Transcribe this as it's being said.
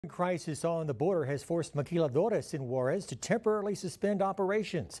Crisis on the border has forced maquiladoras in Juarez to temporarily suspend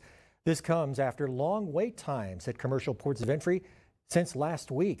operations. This comes after long wait times at commercial ports of entry since last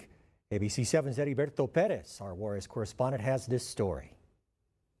week. ABC 7's Heriberto Perez, our Juarez correspondent, has this story.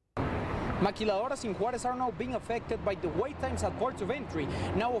 Maquiladoras in Juarez are now being affected by the wait times at ports of entry.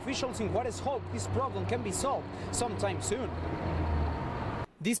 Now officials in Juarez hope this problem can be solved sometime soon.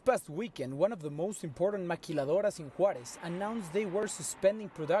 This past weekend, one of the most important maquiladoras in Juarez announced they were suspending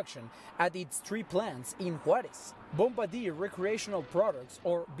production at its 3 plants in Juarez. Bombardier Recreational Products,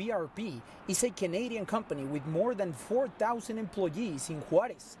 or BRP, is a Canadian company with more than 4,000 employees in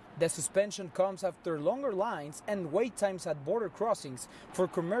Juarez. The suspension comes after longer lines and wait times at border crossings for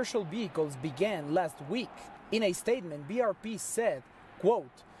commercial vehicles began last week. In a statement, BRP said,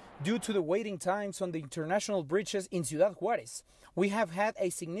 quote, "Due to the waiting times on the international bridges in Ciudad Juarez, we have had a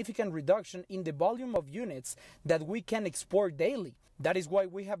significant reduction in the volume of units that we can export daily. That is why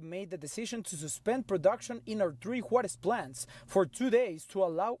we have made the decision to suspend production in our 3 Juarez plants for 2 days to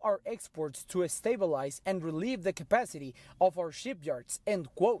allow our exports to stabilize and relieve the capacity of our shipyards," end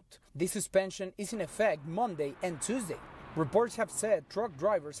quote. This suspension is in effect Monday and Tuesday. Reports have said truck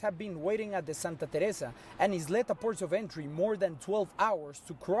drivers have been waiting at the Santa Teresa and Isleta ports of entry more than 12 hours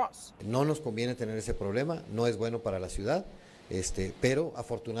to cross. No nos conviene tener ese problema, no es bueno para la ciudad, pero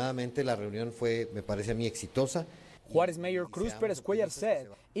afortunadamente la reunión fue, me parece a mí, exitosa. Juarez Mayor Cruz Pérez Cuellar said,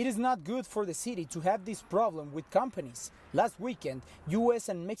 "It is not good for the city to have this problem with companies." Last weekend, U.S.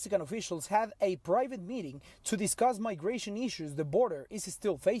 and Mexican officials had a private meeting to discuss migration issues the border is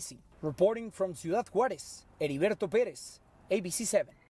still facing. Reporting from Ciudad Juarez, Heriberto Pérez, ABC 7.